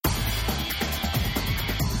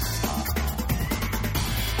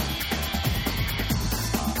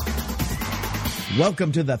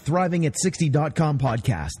Welcome to the ThrivingAt60.com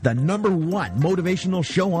podcast, the #1 motivational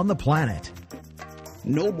show on the planet.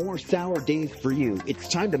 No more sour days for you. It's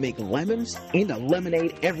time to make lemons into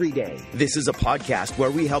lemonade every day. This is a podcast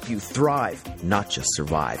where we help you thrive, not just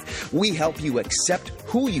survive. We help you accept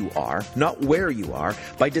who you are, not where you are,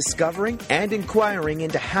 by discovering and inquiring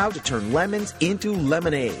into how to turn lemons into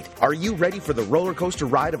lemonade. Are you ready for the roller coaster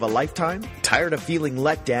ride of a lifetime? Tired of feeling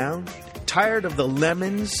let down? Tired of the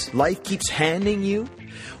lemons life keeps handing you?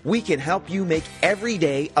 We can help you make every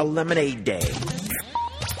day a lemonade day.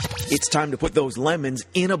 It's time to put those lemons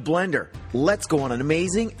in a blender. Let's go on an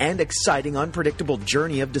amazing and exciting unpredictable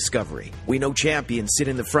journey of discovery. We know champions sit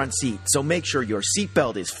in the front seat, so make sure your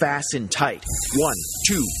seatbelt is fastened tight. 1,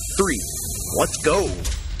 2, 3, let's go.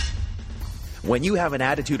 When you have an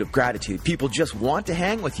attitude of gratitude, people just want to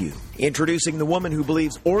hang with you. Introducing the woman who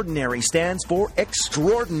believes ordinary stands for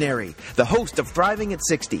extraordinary. The host of Thriving at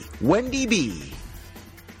 60, Wendy B.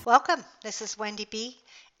 Welcome. This is Wendy B.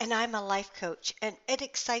 And I'm a life coach, and it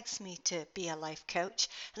excites me to be a life coach.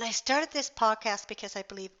 And I started this podcast because I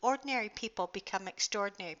believe ordinary people become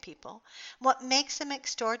extraordinary people. What makes them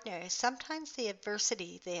extraordinary is sometimes the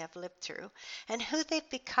adversity they have lived through and who they've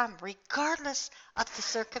become, regardless of the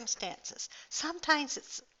circumstances. Sometimes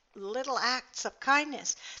it's little acts of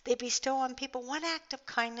kindness they bestow on people, one act of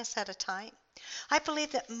kindness at a time. I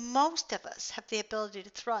believe that most of us have the ability to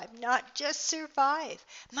thrive, not just survive.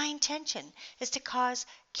 My intention is to cause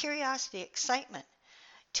curiosity, excitement,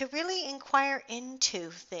 to really inquire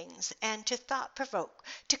into things and to thought provoke,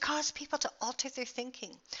 to cause people to alter their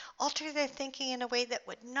thinking in a way that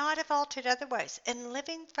would not have altered otherwise, and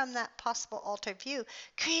living from that possible altered view,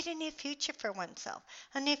 create a new future for oneself,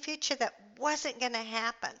 a new future that wasn't going to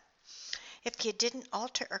happen if you didn't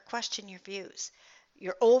alter or question your views.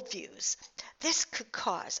 Your old views. This could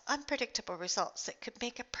cause unpredictable results that could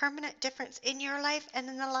make a permanent difference in your life and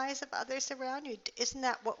in the lives of others around you. Isn't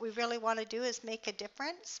that what we really want to do, is make a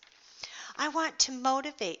difference? I want to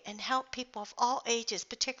motivate and help people of all ages,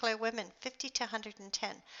 particularly women 50 to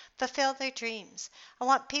 110, fulfill their dreams. I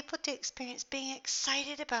want people to experience being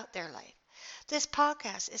excited about their life. This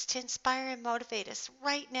podcast is to inspire and motivate us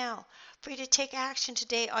right now for you to take action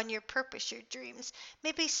today on your purpose, your dreams.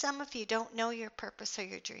 Maybe some of you don't know your purpose or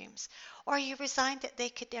your dreams, or you resigned that they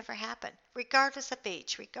could never happen, regardless of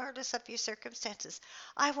age, regardless of your circumstances.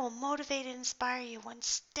 I will motivate and inspire you one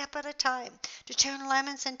step at a time to turn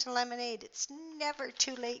lemons into lemonade. It's never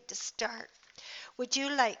too late to start. Would you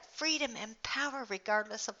like freedom and power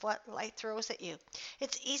regardless of what life throws at you?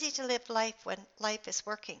 It's easy to live life when life is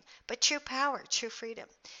working, but true power, true freedom,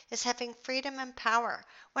 is having freedom and power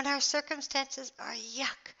when our circumstances are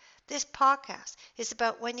yuck. This podcast is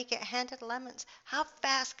about when you get handed lemons, how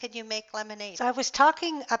fast can you make lemonade? So I was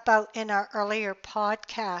talking about in our earlier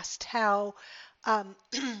podcast how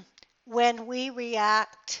when we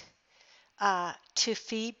react to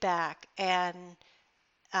feedback and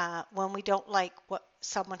when we don't like what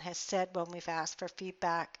someone has said when we've asked for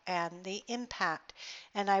feedback and the impact.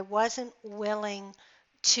 And I wasn't willing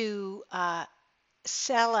to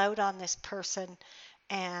sell out on this person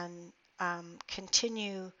and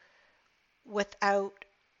continue without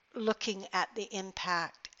looking at the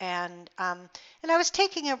impact. And I was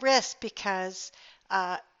taking a risk because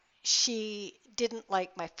she didn't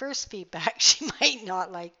like my first feedback. She might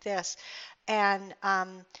not like this. And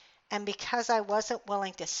because I wasn't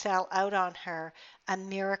willing to sell out on her, a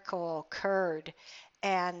miracle occurred,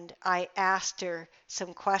 and I asked her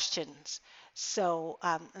some questions. So,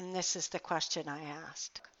 and this is the question I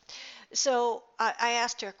asked. So I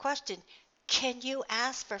asked her a question. Can you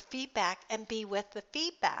ask for feedback and be with the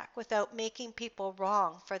feedback without making people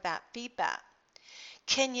wrong for that feedback?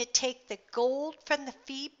 Can you take the gold from the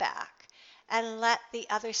feedback and let the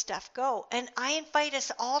other stuff go? And I invite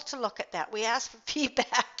us all to look at that. We ask for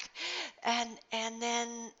feedback and then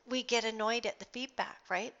we get annoyed at the feedback,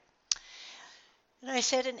 right? And I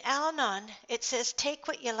said in Al-Anon, it says, take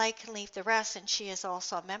what you like and leave the rest. And she is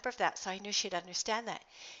also a member of that, so I knew she'd understand that.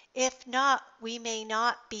 If not, we may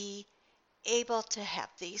not be able to have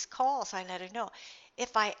these calls. I let her know.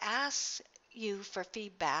 If I ask you for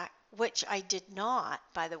feedback, which I did not,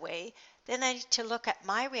 by the way, then I need to look at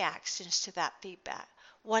my reactions to that feedback.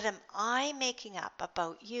 What am I making up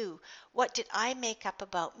about you? What did I make up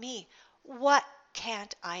about me? What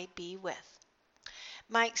can't I be with?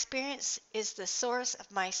 My experience is the source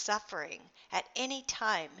of my suffering at any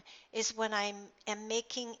time is when I am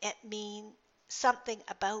making it mean something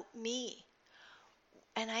about me.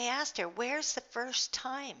 And I asked her, where's the first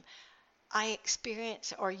time I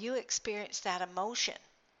experienced or you experienced that emotion?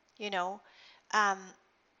 You know,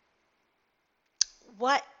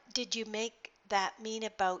 what did you make that mean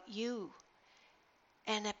about you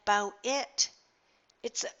and about it?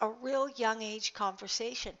 It's a real young age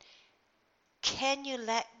conversation. Can you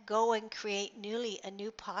let go and create newly a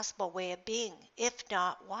new possible way of being? If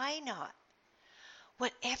not, why not?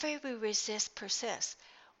 Whatever we resist persists.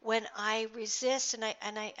 When I resist, and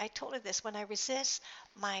I told her this, when I resist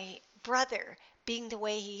my brother being the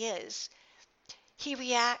way he is, he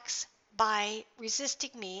reacts by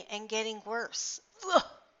resisting me and getting worse. Ugh.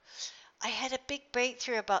 I had a big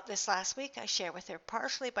breakthrough about this last week. I share with her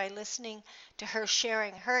partially by listening to her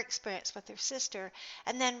sharing her experience with her sister,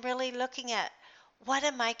 and then really looking at what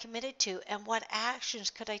am I committed to and what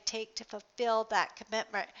actions could I take to fulfill that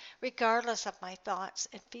commitment regardless of my thoughts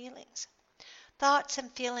and feelings. Thoughts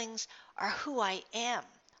and feelings are who I am.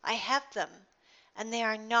 I have them, and they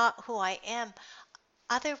are not who I am.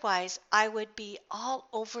 Otherwise, I would be all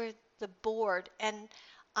over the board, and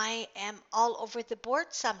I am all over the board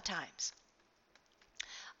sometimes.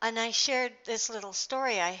 And I shared this little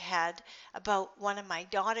story I had about one of my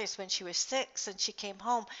daughters when she was 6 and she came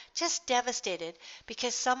home just devastated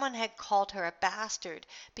because someone had called her a bastard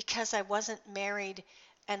because I wasn't married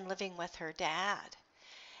and living with her dad.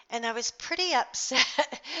 And I was pretty upset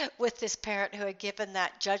with this parent who had given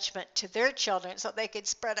that judgment to their children so they could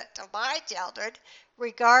spread it to my children.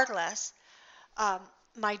 Regardless,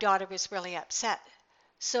 my daughter was really upset.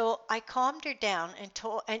 So I calmed her down and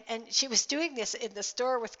and she was doing this in the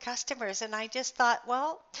store with customers. And I just thought,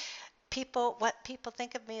 well, what people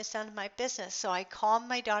think of me is none of my business. So I calmed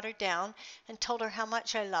my daughter down and told her how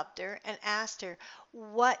much I loved her and asked her,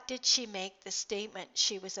 what did she make the statement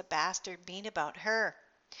she was a bastard mean about her?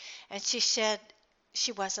 And she said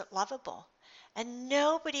she wasn't lovable and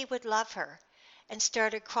nobody would love her, and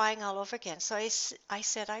started crying all over again. So I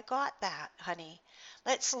said, I got that, honey.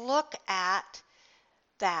 Let's look at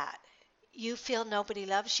that. You feel nobody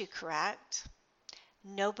loves you, correct?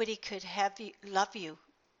 Nobody could love you.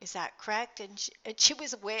 Is that correct? And she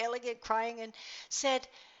was wailing and crying and said,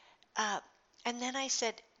 and then I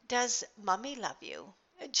said, does mommy love you?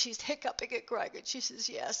 And she's hiccuping and crying, and she says,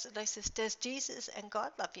 yes. And I says, does Jesus and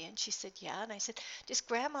God love you? And she said, yeah. And I said, does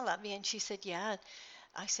grandma love you? And she said, yeah. And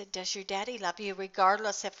I said, does your daddy love you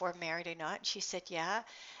regardless if we're married or not? And she said, yeah.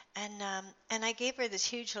 And I gave her this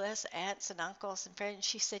huge list of aunts and uncles and friends.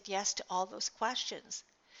 She said yes to all those questions.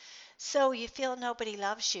 So you feel nobody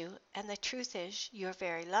loves you, and the truth is you're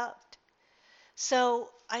very loved. So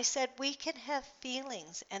I said, we can have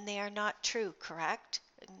feelings, and they are not true, correct?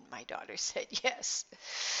 And my daughter said yes.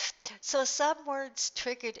 So some words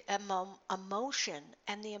triggered emotion,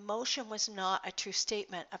 and the emotion was not a true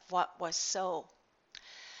statement of what was so.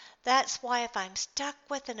 That's why if I'm stuck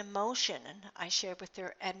with an emotion, and I shared with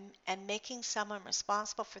her, and making someone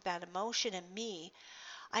responsible for that emotion in me,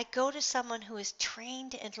 I go to someone who is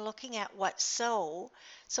trained in looking at what's so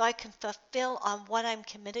I can fulfill on what I'm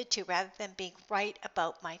committed to rather than being right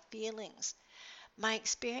about my feelings. My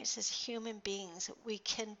experience as human beings, we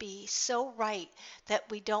can be so right that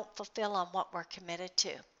we don't fulfill on what we're committed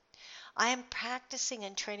to. I am practicing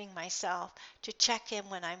and training myself to check in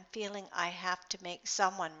when I'm feeling I have to make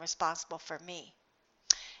someone responsible for me.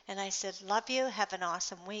 And I said, love you, have an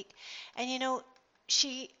awesome week. And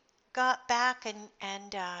she got back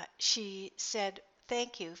and she said,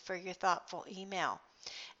 thank you for your thoughtful email.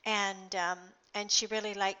 And she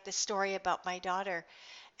really liked the story about my daughter.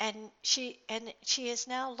 And she is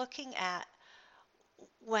now looking at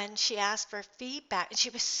when she asked for feedback, and she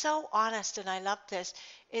was so honest, and I love this,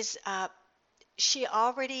 is she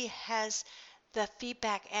already has the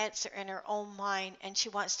feedback answer in her own mind, and she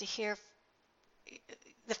wants to hear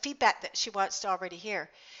the feedback that she wants to already hear.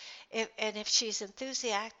 If she's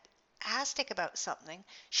enthusiastic about something,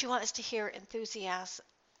 she wants to hear enthusiasm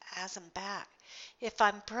back. If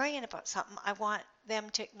I'm brilliant about something, I want them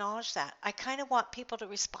to acknowledge that. I kind of want people to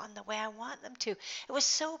respond the way I want them to. It was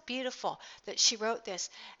so beautiful that she wrote this.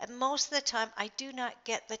 And most of the time, I do not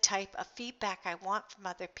get the type of feedback I want from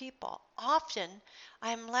other people. Often,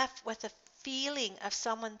 I'm left with a feeling of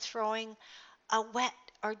someone throwing a wet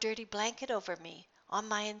or dirty blanket over me on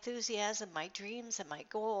my enthusiasm, my dreams, and my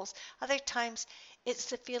goals. Other times, it's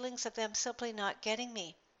the feelings of them simply not getting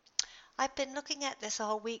me. I've been looking at this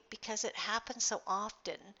all week because it happens so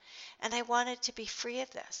often, and I wanted to be free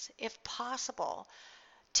of this. If possible,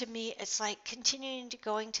 to me, it's like continuing to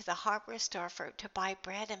going to the hardware store to buy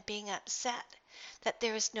bread and being upset that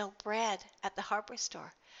there is no bread at the hardware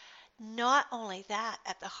store. Not only that,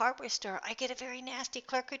 at the hardware store, I get a very nasty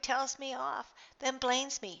clerk who tells me off, then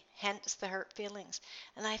blames me, hence the hurt feelings.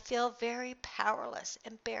 And I feel very powerless,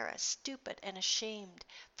 embarrassed, stupid, and ashamed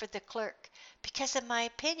for the clerk, because in my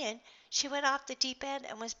opinion, she went off the deep end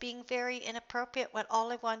and was being very inappropriate when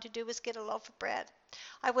all I wanted to do was get a loaf of bread.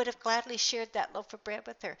 I would have gladly shared that loaf of bread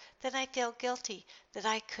with her. Then I feel guilty that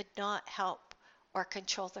I could not help or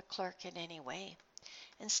control the clerk in any way.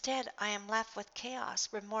 Instead, I am left with chaos,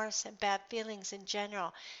 remorse, and bad feelings in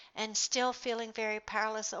general, and still feeling very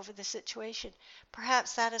powerless over the situation.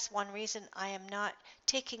 Perhaps that is one reason I am not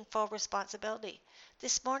taking full responsibility.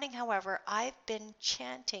 This morning, however, I've been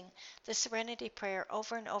chanting the Serenity Prayer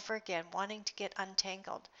over and over again, wanting to get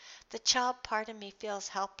untangled. The child part of me feels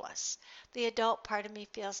helpless. The adult part of me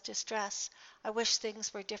feels distress. I wish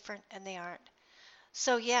things were different, and they aren't.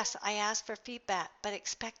 So yes, I ask for feedback, but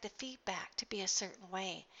expect the feedback to be a certain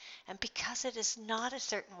way. And because it is not a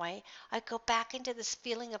certain way, I go back into this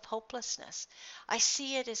feeling of hopelessness. I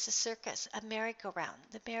see it as a circus, a merry-go-round.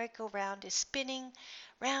 The merry-go-round is spinning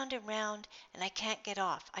round and round, and I can't get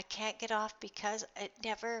off. I can't get off because it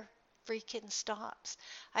never freaking stops.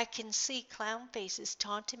 I can see clown faces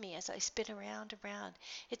taunting me as I spin around and around.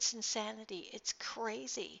 It's insanity. It's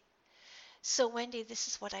crazy. So, Wendy, this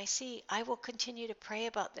is what I see. I will continue to pray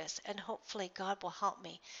about this, and hopefully God will help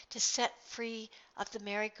me to set free of the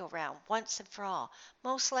merry-go-round once and for all.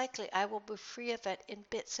 Most likely, I will be free of it in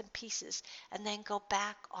bits and pieces, and then go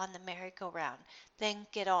back on the merry-go-round, then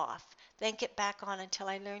get off, then get back on until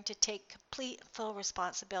I learn to take complete and full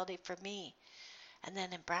responsibility for me. And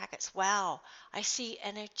then in brackets, wow, I see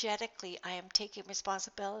energetically I am taking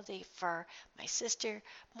responsibility for my sister,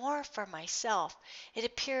 more for myself. It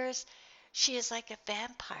appears she is like a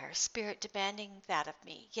vampire spirit demanding that of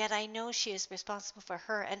me, yet I know she is responsible for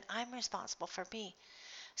her and I'm responsible for me.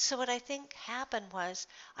 So what I think happened was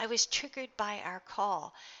I was triggered by our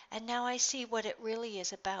call, and now I see what it really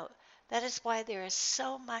is about. That is why there is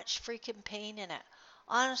so much freaking pain in it.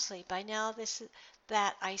 Honestly, by now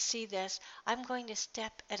that I see this, I'm going to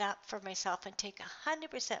step it up for myself and take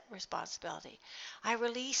 100% responsibility. I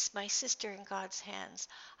release my sister in God's hands.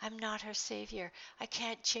 I'm not her savior. I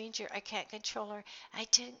can't change her. I can't control her. I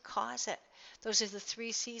didn't cause it. Those are the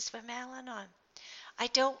 3 C's from Al-Anon. I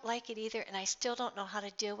don't like it either, and I still don't know how to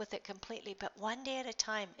deal with it completely, but one day at a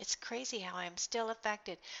time. It's crazy how I am still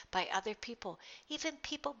affected by other people, even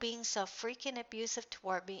people being so freaking abusive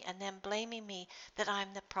toward me and then blaming me that I'm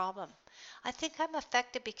the problem. I think I'm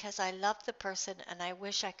affected because I love the person and I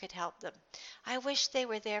wish I could help them. I wish they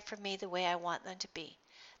were there for me the way I want them to be.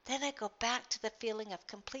 Then I go back to the feeling of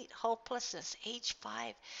complete hopelessness, age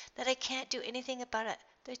 5, that I can't do anything about it.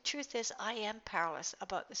 The truth is I am powerless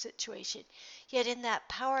about the situation. Yet in that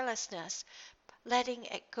powerlessness, letting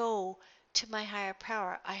it go to my higher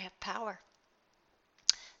power, I have power.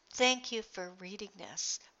 Thank you for reading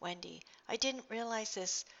this, Wendy. I didn't realize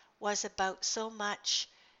this was about so much.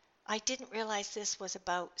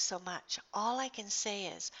 All I can say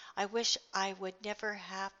is I wish I would never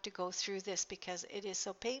have to go through this because it is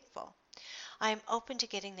so painful. I am open to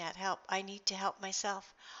getting that help. I need to help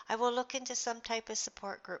myself. I will look into some type of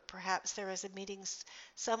support group. Perhaps there is a meeting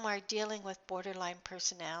somewhere dealing with borderline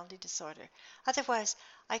personality disorder. Otherwise,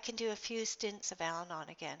 I can do a few stints of Al-Anon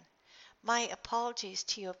again. My apologies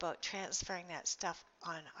to you about transferring that stuff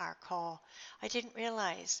on our call. I didn't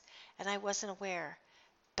realize, and I wasn't aware.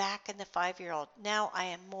 Back in the 5-year-old. Now I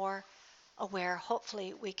am more aware.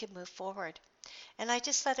 Hopefully we can move forward. And I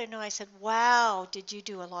just let her know, I said, wow, did you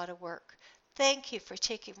do a lot of work? Thank you for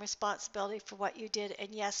taking responsibility for what you did. And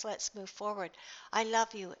yes, let's move forward. I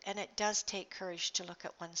love you, and it does take courage to look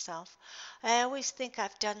at oneself. I always think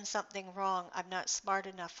I've done something wrong. I'm not smart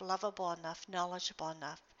enough, lovable enough, knowledgeable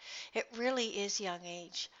enough. It really is young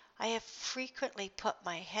age. I have frequently put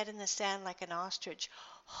my head in the sand like an ostrich,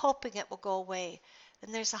 hoping it will go away.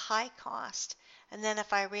 Then there's a high cost. And then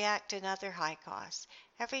if I react, another high cost.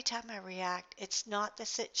 Every time I react, it's not the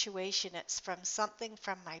situation. It's from something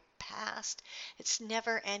from my past. It's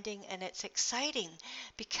never ending, and it's exciting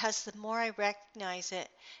because the more I recognize it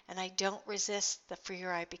and I don't resist, the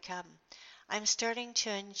freer I become. I'm starting to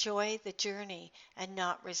enjoy the journey and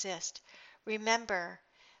not resist. Remember,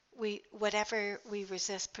 whatever we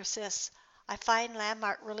resist persists. I find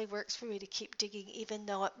Landmark really works for me to keep digging, even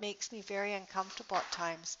though it makes me very uncomfortable at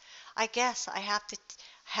times. I guess I have to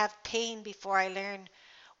have pain before I learn.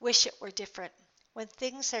 Wish it were different. When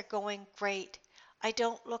things are going great, I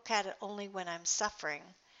don't look at it only when I'm suffering.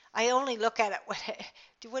 I only look at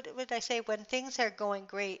it what would I say? When things are going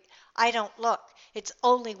great, I don't look. It's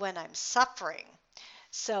only when I'm suffering.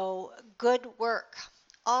 So good work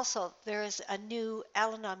Also, there is a new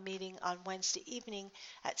Al-Anon meeting on Wednesday evening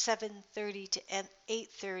at 7:30 to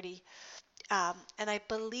 8:30, and I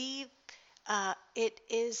believe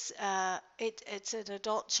it's an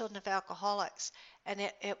adult children of alcoholics, and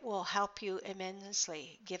it will help you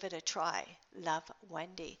immensely. Give it a try. Love,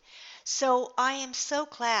 Wendy. So I am so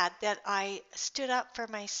glad that I stood up for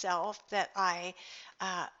myself, that I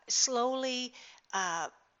slowly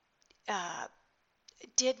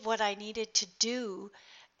did what I needed to do,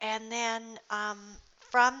 and then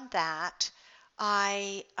from that,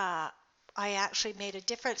 I actually made a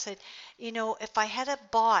difference. And if I had a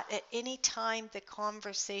bot at any time the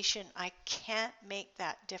conversation, I can't make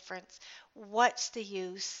that difference. What's the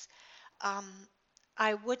use?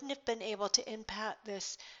 I wouldn't have been able to impact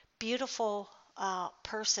this beautiful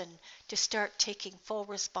person to start taking full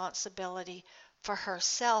responsibility for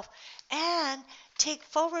herself and take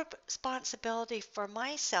full responsibility for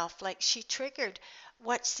myself. Like, she triggered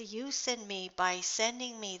what's the use in me by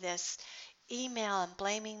sending me this email and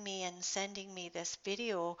blaming me and sending me this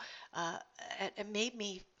video. It made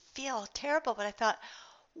me feel terrible, but I thought,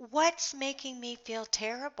 what's making me feel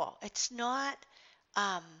terrible? It's not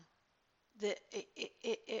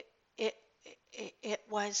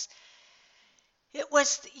it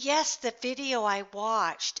was, yes, the video I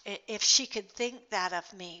watched, if she could think that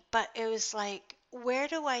of me, but it was like, where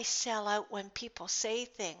do I sell out when people say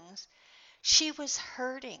things? She was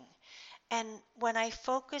hurting. And when I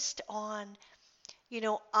focused on,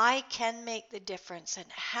 I can make the difference, and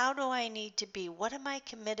how do I need to be? What am I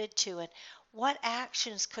committed to? And what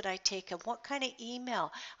actions could I take? And what kind of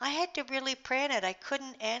email? I had to really pray on it. I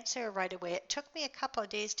couldn't answer right away. It took me a couple of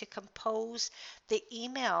days to compose the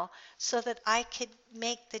email so that I could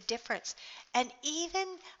make the difference. And even,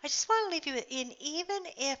 I just want to leave you with, even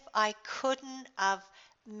if I couldn't have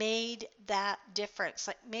made that difference,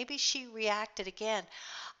 like maybe she reacted again,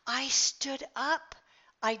 I stood up.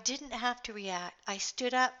 I didn't have to react. I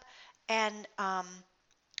stood up and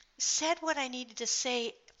said what I needed to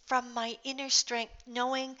say from my inner strength,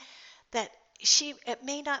 knowing that it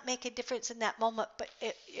may not make a difference in that moment, but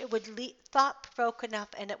it would thought-provoke enough,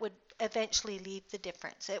 and it would eventually leave the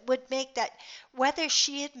difference. It would make that, whether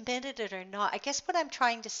she admitted it or not. I guess what I'm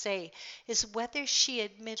trying to say is whether she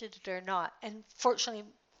admitted it or not, and fortunately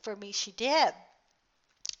for me, she did,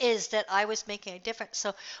 is that I was making a difference.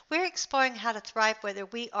 So we're exploring how to thrive, whether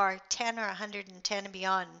we are 10 or 110 and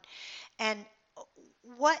beyond. And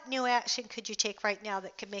what new action could you take right now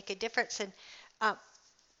that could make a difference? And,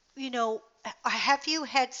 have you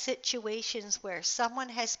had situations where someone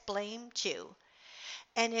has blamed you?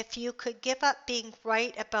 And if you could give up being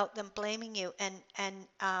right about them blaming you and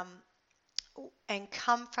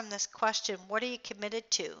come from this question, what are you committed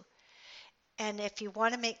to? And if you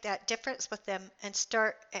want to make that difference with them and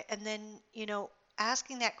start, and then,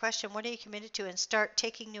 asking that question, what are you committed to? And start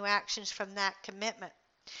taking new actions from that commitment.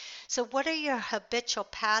 So what are your habitual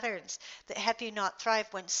patterns that have you not thrive?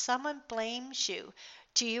 When someone blames you,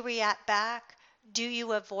 do you react back? Do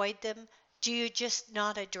you avoid them? Do you just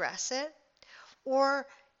not address it? Or,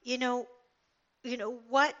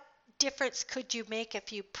 what difference could you make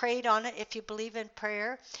if you prayed on it, if you believe in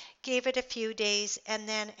prayer, gave it a few days, and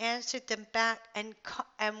then answered them back? And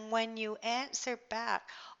when you answer back,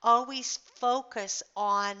 always focus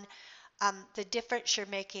on the difference you're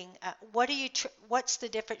making. What's the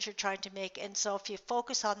difference you're trying to make? And so if you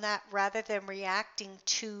focus on that rather than reacting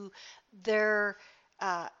to their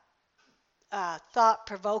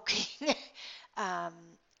thought-provoking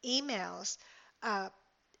emails,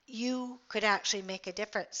 you could actually make a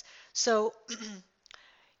difference. So,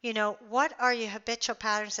 what are your habitual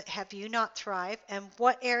patterns that have you not thrive, and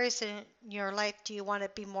what areas in your life do you want to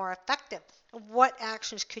be more effective? What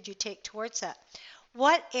actions could you take towards that?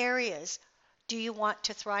 What areas do you want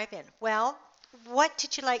to thrive in? Well, what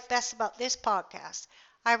did you like best about this podcast?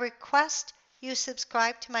 I request you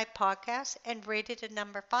subscribe to my podcast and rate it a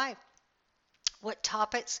number 5. What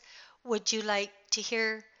topics would you like to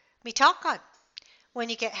hear me talk on? When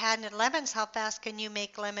you get handed lemons, how fast can you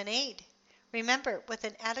make lemonade? Remember, with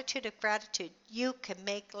an attitude of gratitude, you can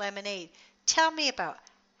make lemonade. Tell me about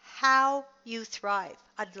how you thrive.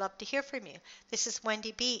 I'd love to hear from you. This is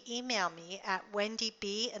Wendy B. Email me at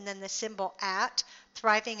wendyb and then the symbol at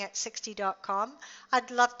thrivingat60.com.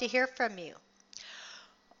 I'd love to hear from you.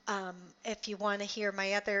 If you want to hear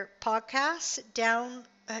my other podcasts,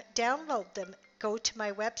 download them. Go to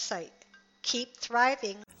my website. Keep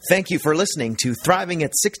thriving. Thank you for listening to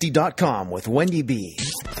thrivingat60.com with Wendy B.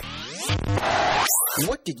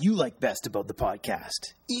 What did you like best about the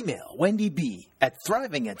podcast? Email Wendy B at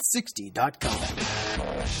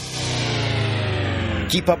thrivingat60.com.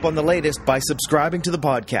 Keep up on the latest by subscribing to the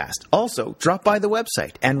podcast. Also, drop by the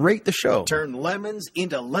website and rate the show. Turn lemons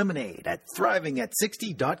into lemonade at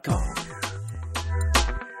thrivingat60.com.